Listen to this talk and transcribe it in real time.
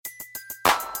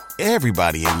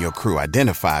Everybody in your crew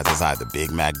identifies as either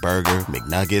Big Mac Burger,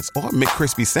 McNuggets, or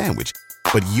McCrispy Sandwich.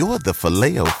 But you're the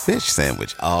Filet-O-Fish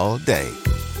Sandwich all day.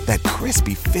 That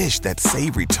crispy fish, that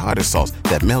savory tartar sauce,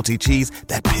 that melty cheese,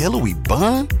 that pillowy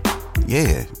bun.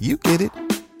 Yeah, you get it.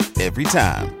 Every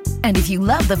time. And if you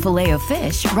love the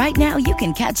Filet-O-Fish, right now you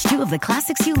can catch two of the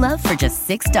classics you love for just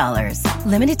 $6.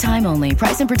 Limited time only.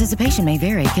 Price and participation may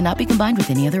vary. Cannot be combined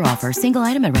with any other offer. Single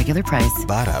item at regular price.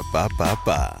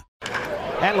 Ba-da-ba-ba-ba.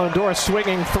 And Lindor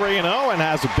swinging 3-0 and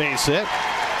has a base hit.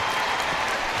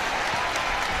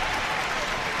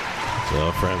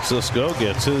 So Francisco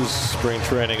gets his spring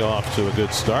training off to a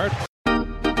good start.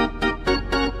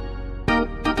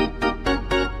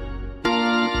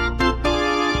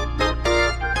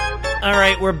 All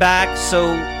right, we're back.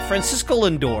 So Francisco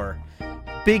Lindor,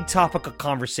 big topic of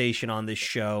conversation on this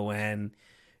show. And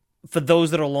for those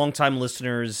that are longtime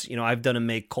listeners, I've done a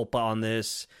mea culpa on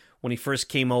this. When he first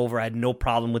came over, I had no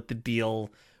problem with the deal.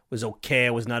 Was okay.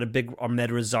 I was not a big Ahmed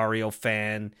Rosario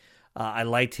fan. I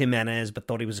liked Jimenez, but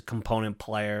thought he was a component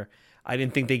player. I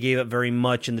didn't think they gave up very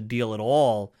much in the deal at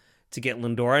all to get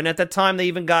Lindor. And at that time, they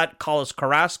even got Carlos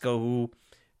Carrasco, who,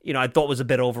 I thought was a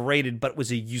bit overrated, but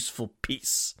was a useful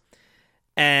piece.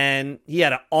 And he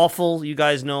had an awful, you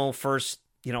guys know, first,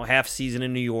 half season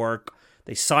in New York.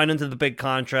 They signed him to the big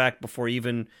contract before he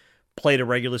even played a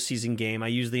regular season game. I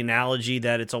use the analogy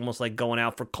that it's almost like going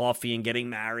out for coffee and getting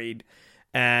married.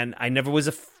 And I never was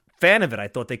a fan of it. I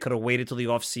thought they could have waited till the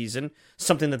offseason.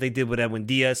 Something that they did with Edwin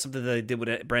Diaz, something that they did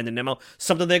with Brandon Nimmo,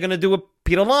 something they're going to do with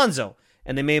Pete Alonso.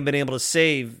 And they may have been able to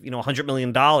save, $100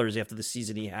 million after the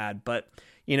season he had. But,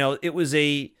 it was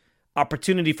a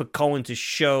opportunity for Cohen to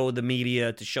show the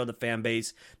media, to show the fan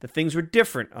base that things were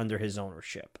different under his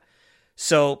ownership.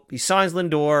 So he signs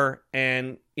Lindor,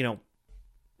 and,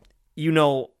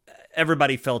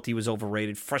 everybody felt he was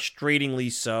overrated,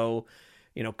 frustratingly so.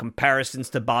 Comparisons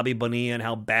to Bobby Bonilla and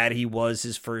how bad he was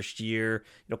his first year.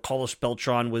 Carlos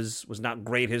Beltran was not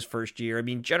great his first year. I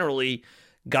mean, generally,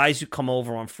 guys who come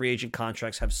over on free agent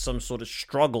contracts have some sort of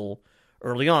struggle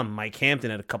early on. Mike Hampton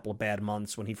had a couple of bad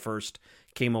months when he first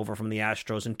came over from the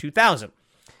Astros in 2000.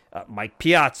 Mike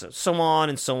Piazza, so on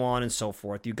and so on and so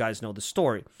forth. You guys know the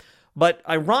story. But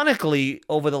ironically,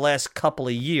 over the last couple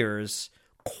of years,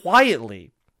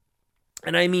 quietly,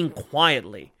 and I mean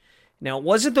quietly, now it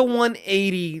wasn't the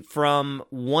 180 from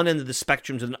one end of the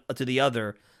spectrum to the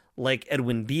other like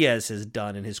Edwin Diaz has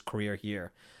done in his career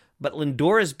here. But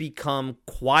Lindor has become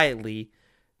quietly,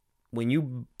 when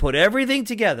you put everything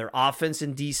together, offense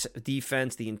and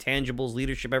defense, the intangibles,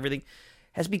 leadership, everything,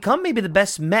 has become maybe the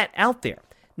best Met out there.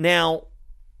 Now,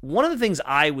 one of the things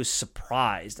I was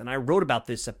surprised, and I wrote about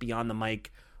this at Beyond the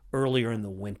Mic earlier in the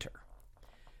winter.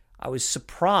 I was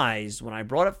surprised when I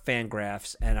brought up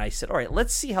Fangraphs and I said, all right,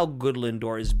 let's see how good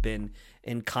Lindor has been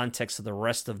in context of the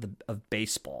rest of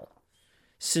baseball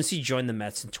since he joined the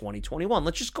Mets in 2021.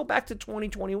 Let's just go back to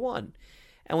 2021.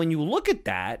 And when you look at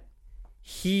that,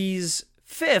 he's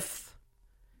fifth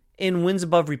in wins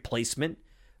above replacement,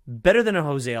 better than a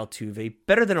Jose Altuve,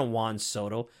 better than a Juan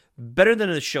Soto, better than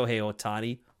a Shohei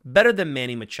Ohtani, better than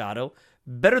Manny Machado,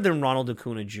 better than Ronald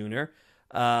Acuna Jr.,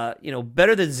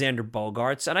 better than Xander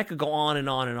Bogaerts, and I could go on and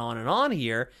on and on and on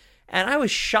here, and I was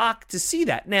shocked to see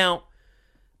that. Now,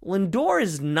 Lindor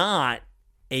is not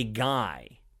a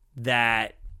guy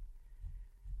that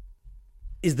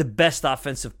is the best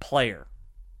offensive player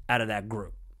out of that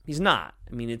group. He's not.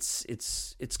 I mean, it's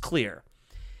clear.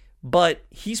 But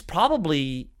he's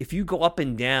probably, if you go up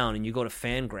and down and you go to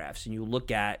Fangraphs and you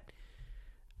look at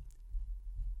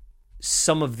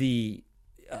some of the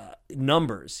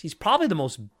numbers, he's probably the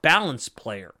most balanced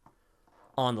player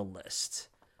on the list.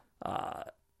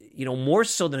 More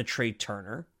so than a Trey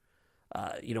Turner.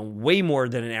 Way more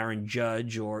than an Aaron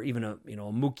Judge or even a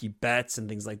Mookie Betts and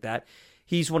things like that.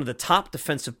 He's one of the top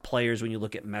defensive players when you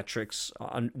look at metrics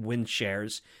on win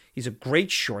shares. He's a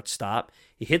great shortstop.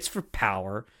 He hits for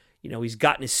power. He's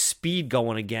gotten his speed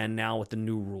going again now with the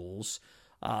new rules.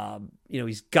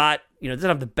 He's got, doesn't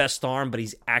have the best arm, but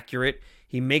he's accurate.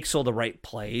 He makes all the right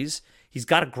plays. He's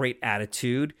got a great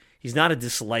attitude. He's not a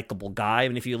dislikable guy. I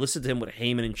mean, if you listen to him with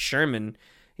Heyman and Sherman,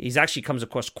 he's actually comes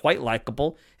across quite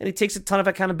likable, and he takes a ton of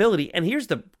accountability. And here's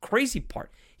the crazy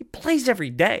part. He plays every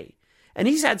day, and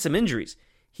he's had some injuries.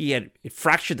 It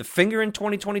fractured the finger in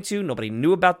 2022. Nobody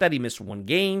knew about that. He missed one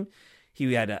game.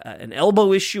 He had an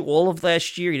elbow issue all of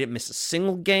last year. He didn't miss a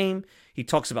single game. He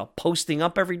talks about posting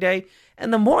up every day.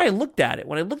 And the more I looked at it,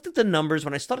 when I looked at the numbers,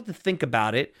 when I started to think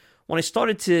about it, when I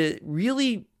started to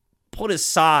really put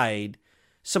aside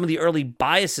some of the early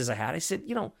biases I had, I said,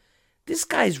 this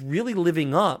guy's really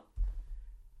living up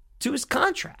to his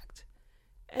contract.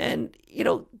 And,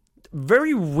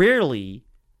 very rarely,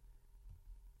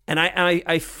 and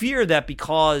I fear that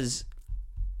because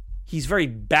he's very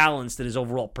balanced in his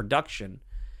overall production,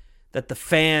 that the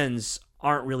fans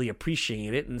aren't really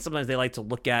appreciating it. And sometimes they like to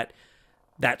look at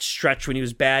that stretch when he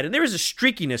was bad. And there is a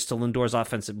streakiness to Lindor's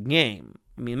offensive game.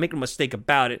 I mean, make no mistake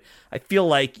about it. I feel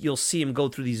like you'll see him go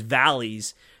through these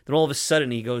valleys, then all of a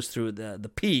sudden he goes through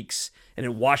the peaks, and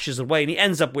it washes away, and he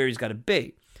ends up where he's got to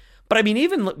be. But I mean,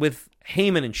 even with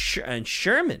Heyman and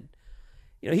Sherman,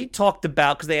 he talked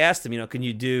about, because they asked him, can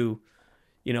you do,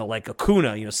 like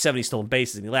Acuna, 70 stolen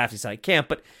bases, and he laughed. He said, I can't.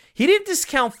 But he didn't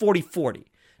discount 40-40.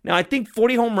 Now, I think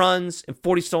 40 home runs and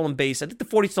 40 stolen bases, I think the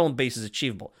 40 stolen bases is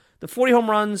achievable. The 40 home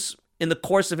runs in the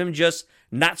course of him just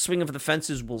not swinging for the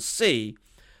fences, we'll see.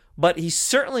 But he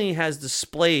certainly has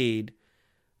displayed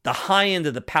the high end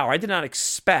of the power. I did not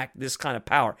expect this kind of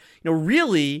power.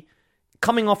 Really,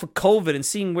 coming off of COVID and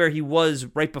seeing where he was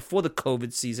right before the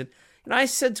COVID season, I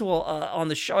said to on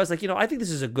the show, I was like, I think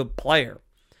this is a good player.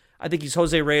 I think he's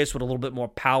Jose Reyes with a little bit more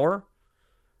power,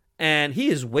 and he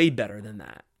is way better than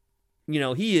that.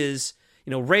 He is,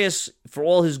 Reyes, for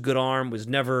all his good arm, was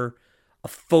never a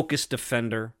focused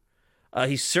defender.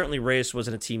 Reyes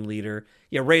wasn't a team leader.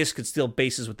 Yeah, Reyes could steal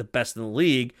bases with the best in the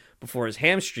league before his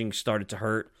hamstring started to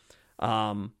hurt.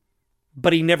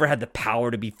 But he never had the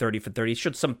power to be 30 for 30. He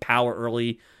showed some power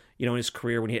early, in his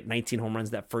career when he hit 19 home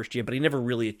runs that first year, but he never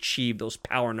really achieved those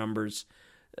power numbers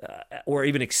or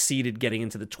even exceeded getting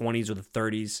into the 20s or the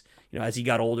 30s. As he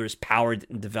got older, his power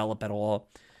didn't develop at all.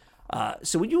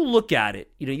 So when you look at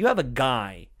it, you have a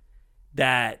guy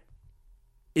that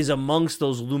is amongst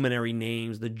those luminary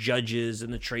names, the Judges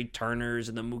and the Trey Turners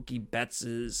and the Mookie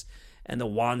Bettses and the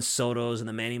Juan Sotos and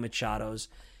the Manny Machados.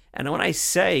 And when I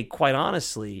say, quite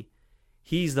honestly,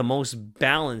 he's the most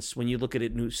balanced when you look at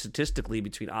it statistically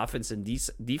between offense and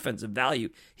defensive value,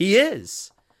 he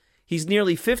is. He's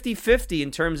nearly 50-50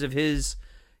 in terms of his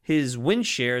win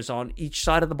shares on each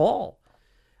side of the ball.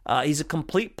 He's a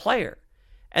complete player.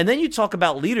 And then you talk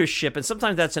about leadership, and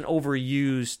sometimes that's an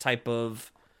overused type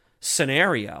of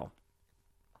scenario.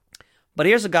 But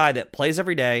here's a guy that plays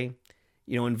every day,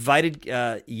 invited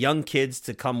young kids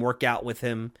to come work out with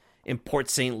him in Port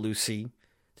St. Lucie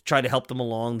to try to help them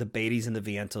along, the Beatties and the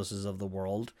Vientoses of the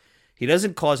world. He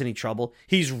doesn't cause any trouble.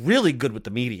 He's really good with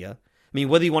the media. I mean,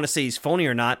 whether you want to say he's phony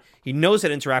or not, he knows how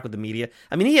to interact with the media.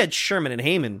 I mean, he had Sherman and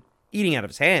Heyman eating out of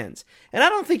his hands. And I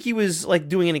don't think he was like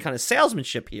doing any kind of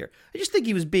salesmanship here. I just think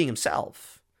he was being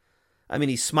himself. I mean,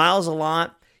 he smiles a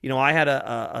lot. I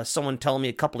had someone tell me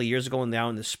a couple of years ago now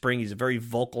in the spring, he's very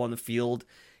vocal on the field.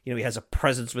 He has a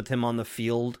presence with him on the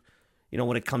field,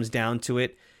 when it comes down to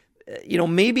it.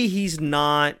 Maybe he's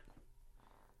not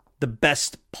the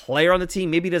best player on the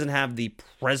team. Maybe he doesn't have the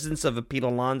presence of a Pete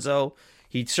Alonso.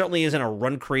 He certainly isn't a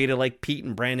run creator like Pete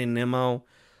and Brandon Nimmo.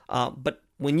 But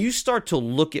when you start to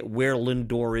look at where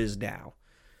Lindor is now,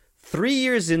 3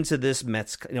 years into this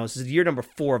Mets, this is year number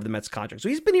 4 of the Mets contract. So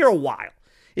he's been here a while.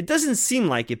 It doesn't seem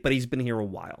like it, but he's been here a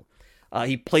while.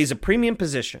 He plays a premium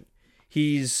position.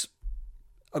 He's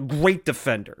a great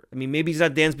defender. I mean, maybe he's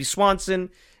not Dansby Swanson,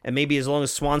 and maybe as long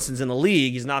as Swanson's in the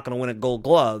league, he's not going to win a Gold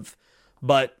Glove.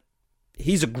 But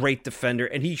he's a great defender,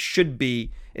 and he should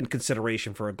be in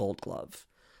consideration for a Gold Glove.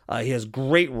 He has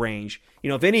great range.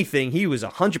 If anything, he was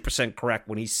 100% correct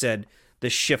when he said the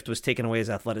shift was taking away his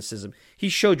athleticism. He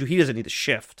showed you he doesn't need the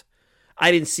shift.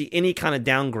 I didn't see any kind of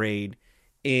downgrade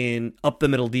in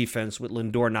up-the-middle defense with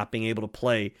Lindor not being able to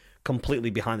play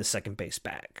completely behind the second base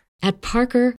bag. At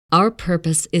Parker, our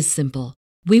purpose is simple.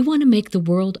 We want to make the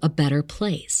world a better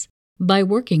place by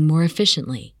working more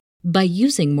efficiently, by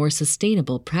using more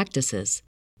sustainable practices,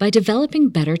 by developing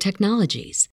better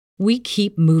technologies. We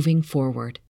keep moving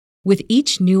forward. With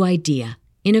each new idea,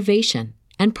 innovation,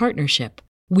 and partnership,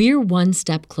 we're one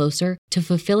step closer to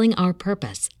fulfilling our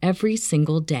purpose every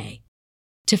single day.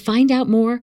 To find out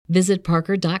more, visit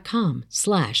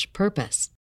parker.com/purpose.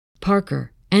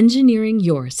 Parker, engineering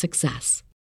your success.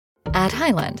 At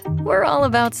Highland, we're all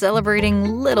about celebrating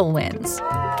little wins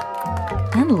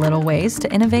and little ways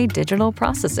to innovate digital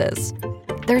processes.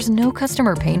 There's no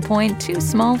customer pain point too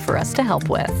small for us to help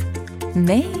with.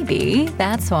 Maybe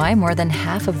that's why more than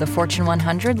half of the Fortune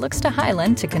 100 looks to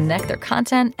Highland to connect their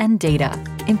content and data,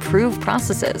 improve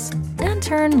processes, and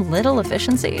turn little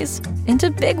efficiencies into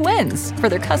big wins for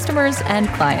their customers and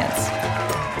clients.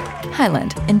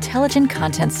 Highland, intelligent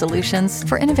content solutions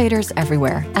for innovators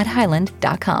everywhere at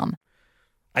highland.com.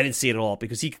 I didn't see it at all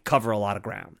because he could cover a lot of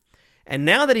ground. And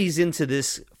now that he's into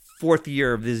this 4th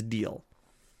year of this deal,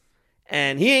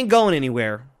 and he ain't going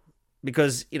anywhere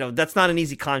because, that's not an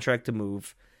easy contract to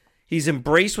move. He's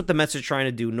embraced what the Mets are trying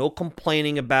to do. No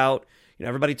complaining about,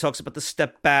 everybody talks about the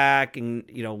step back and,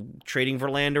 trading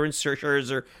Verlander and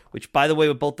Scherzer, which, by the way,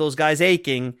 with both those guys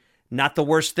aching, not the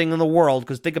worst thing in the world,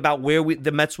 because think about where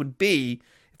the Mets would be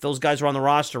if those guys were on the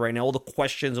roster right now, all the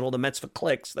questions and all the Mets for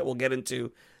clicks that we'll get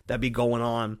into that'd be going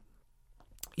on.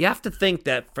 You have to think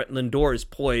that Lindor is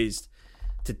poised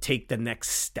to take the next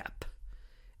step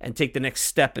and take the next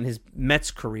step in his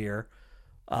Mets career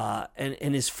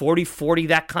and his 40-40,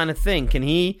 that kind of thing. Can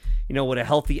he, with a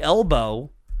healthy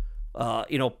elbow,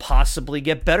 possibly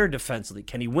get better defensively?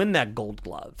 Can he win that Gold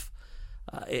Glove?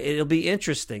 It'll be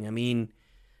interesting. I mean,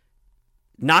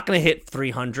 not going to hit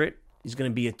 300. He's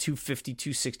going to be a 250,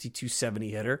 260,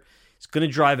 270 hitter. He's going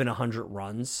to drive in 100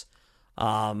 runs.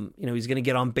 He's going to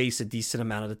get on base a decent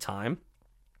amount of the time.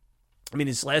 I mean,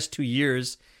 his last 2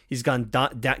 years, he's gotten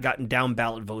down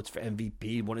ballot votes for MVP.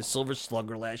 He won a Silver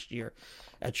Slugger last year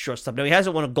at shortstop. Now, he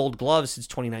hasn't won a Gold Glove since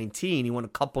 2019. He won a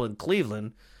couple in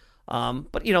Cleveland.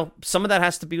 But some of that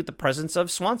has to be with the presence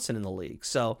of Swanson in the league.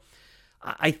 So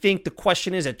I think the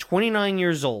question is, at 29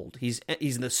 years old, he's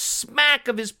in the smack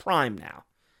of his prime now.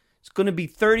 He's going to be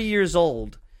 30 years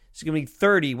old. He's going to be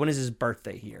 30. When is his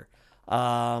birthday here?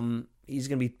 He's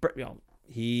going to be,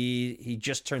 he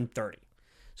just turned 30.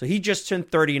 So he just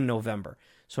turned 30 in November.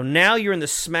 So now you're in the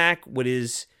smack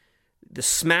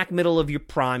middle of your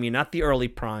prime. You're not the early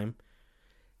prime.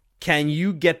 Can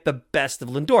you get the best of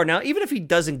Lindor? Now, even if he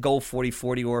doesn't go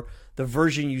 40-40, or the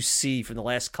version you see from the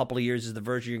last couple of years is the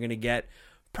version you're going to get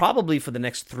probably for the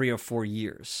next 3 or 4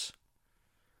 years.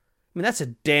 I mean, that's a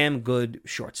damn good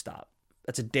shortstop.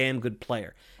 That's a damn good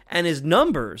player. And his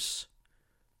numbers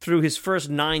through his first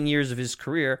 9 years of his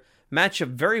career match up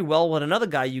very well with another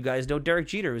guy you guys know, Derek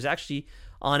Jeter, who's actually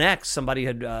on X. Somebody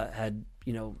had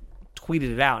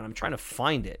tweeted it out, and I'm trying to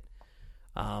find it.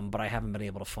 But I haven't been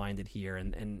able to find it here,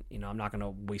 and I'm not going to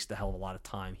waste a hell of a lot of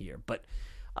time here. But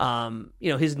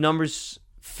his numbers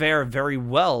fare very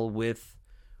well with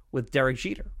Derek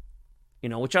Jeter.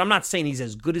 Which I'm not saying he's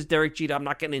as good as Derek Jeter. I'm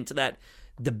not getting into that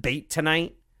debate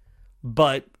tonight,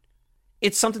 but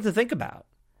it's something to think about.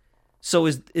 So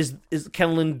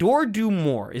can Lindor do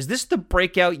more? Is this the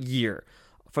breakout year?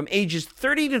 From ages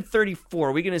 30 to 34,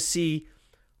 are we going to see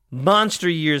monster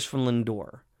years from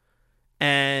Lindor?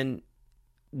 And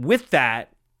with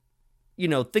that,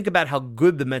 think about how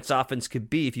good the Mets offense could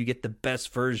be if you get the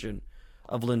best version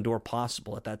of Lindor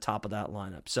possible at that top of that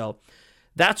lineup. So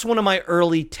that's one of my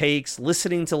early takes,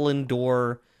 listening to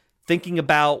Lindor, thinking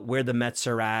about where the Mets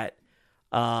are at.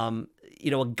 A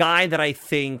guy that I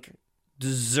think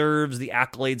deserves the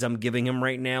accolades I'm giving him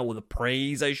right now, with the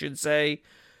praise, I should say,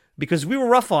 because we were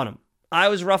rough on him. I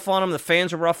was rough on him. The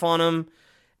fans were rough on him.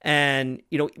 And,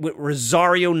 with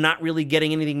Rosario not really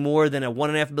getting anything more than a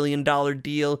 $1.5 million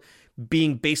deal,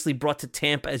 being basically brought to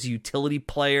Tampa as a utility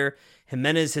player,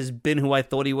 Jimenez has been who I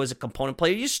thought he was, a component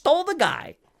player. You stole the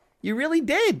guy. You really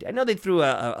did. I know they threw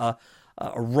a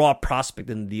raw prospect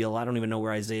in the deal. I don't even know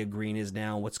where Isaiah Green is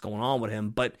now, what's going on with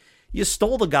him. But you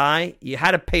stole the guy. You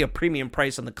had to pay a premium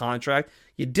price on the contract.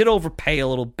 You did overpay a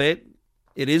little bit.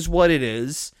 It is what it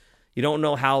is. You don't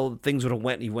know how things would have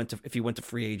went if he went to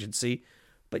free agency.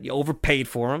 But you overpaid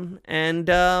for him. And,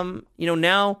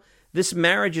 now this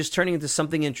marriage is turning into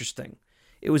something interesting.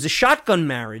 It was a shotgun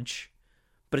marriage,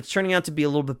 but it's turning out to be a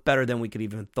little bit better than we could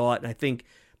even have thought. And I think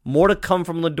more to come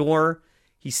from Lindor.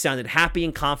 He sounded happy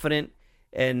and confident.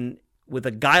 And with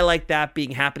a guy like that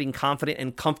being happy and confident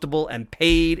and comfortable and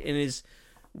paid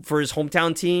for his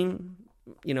hometown team,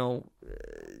 you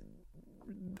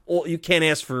can't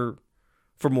ask for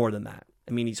more than that.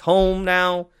 I mean, he's home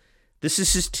now. This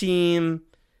is his team.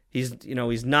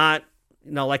 He's not,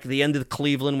 like at the end of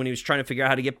Cleveland when he was trying to figure out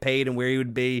how to get paid and where he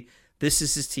would be. This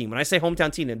is his team. When I say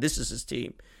hometown team, then this is his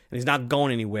team. And he's not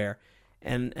going anywhere.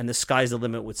 And the sky's the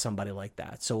limit with somebody like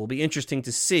that. So it'll be interesting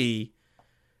to see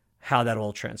how that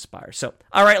all transpires. So,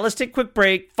 all right, let's take a quick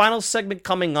break. Final segment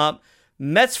coming up.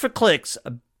 Mets for clicks,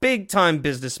 a big-time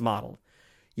business model.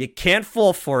 You can't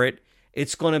fall for it.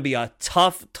 It's going to be a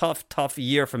tough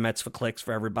year for Mets for clicks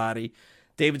for everybody.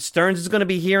 David Stearns is going to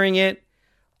be hearing it.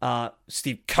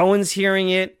 Steve Cohen's hearing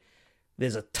it.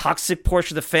 There's a toxic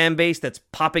portion of the fan base that's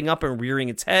popping up and rearing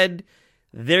its head.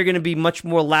 They're going to be much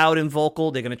more loud and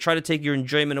vocal. They're going to try to take your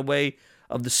enjoyment away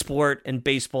of the sport and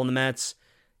baseball and the Mets.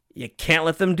 You can't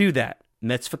let them do that.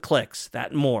 Mets for clicks.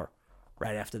 That and more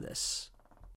right after this.